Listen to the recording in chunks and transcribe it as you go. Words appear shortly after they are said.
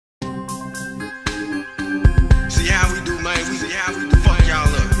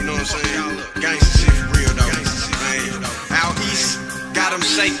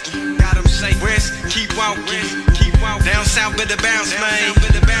south of the bounce, man.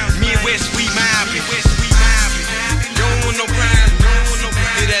 Midwest, we mobbin'. Don't want no pride.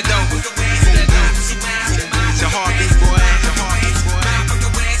 Hear that though? It's a heartbeat, boy.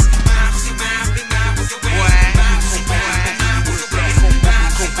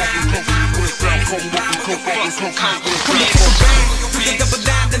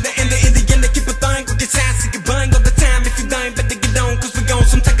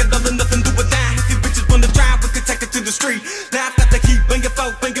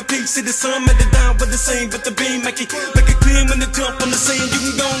 See the sun at the down with the same, but the beam make it clear when the jump on the scene. You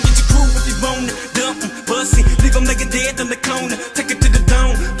can go and get your crew if you want it. Dump them, bust it, leave them like a dead on the corner. Take it to the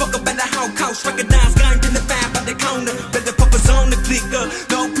dome, fuck up at the whole coast. Recognize gang in the vibe by the corner. Better focus on the clicker.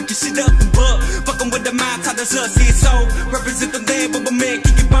 No, pick your shit up and buck. Fuck them with the mind, how does us see it so? Represent the land, but my man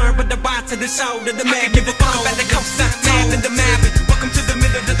keep it burned. But the ride to the shoulder, the man give a fuck about the coast. Tab in the map. Welcome to the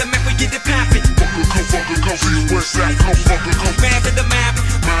middle of the map, we get it poppin'. Fucking coast, west side, coast, fucking coast. Map in the map.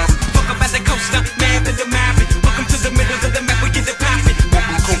 About the coaster, map in the map. Welcome to the middle of the map, we get it poppin'.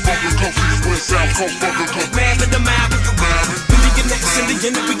 Map in the map. When you get next in the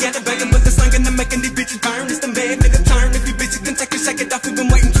end, we got it begging with the slang and I'm making these bitches burn. It's the man nigga turn. If you bitches can take a second off, we've been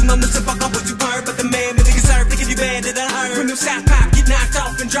waiting too long to fuck off what you heard. But the man nigga serve, thinking you bad that I heard. When them shots pop, get knocked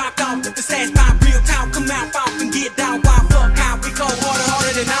off and dropped off. If the stash pop, real talk, come out off and get down. Why fuck out? We go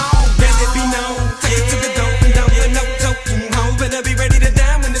harder than all. Let it be known. Take it to the dope and don't let no joke. Hoes better be ready to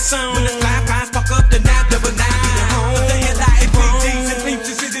die when the song. When the fly pies fuck up the night, double nine. But the headlight and PTs and peeps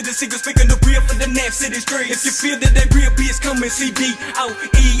is easy to see. Speaking the real for the Nap City street. If you feel that real bitch come and see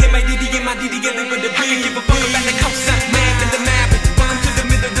D-O-E-M-A-D-D, get it with the beat. Give a fuck about the coastline, map in the map. Welcome to the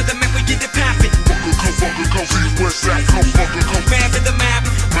middle of the map, we get it poppin'. Fucking coast, west side, coast, fucking coast. Map in the map.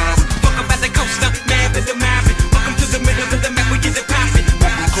 Fuck about the coastline, map in the map. Welcome to the middle of the map, we get it poppin'.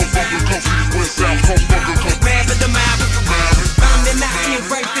 Fucking coast, west side, coast, fucking coast. Map in the map. Found and I can't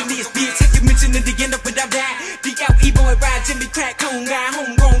break the list, bitch. Have you mentioned it again up without that? D-O-E boy ride, Jimmy crack, home guy,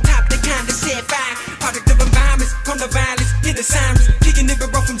 home.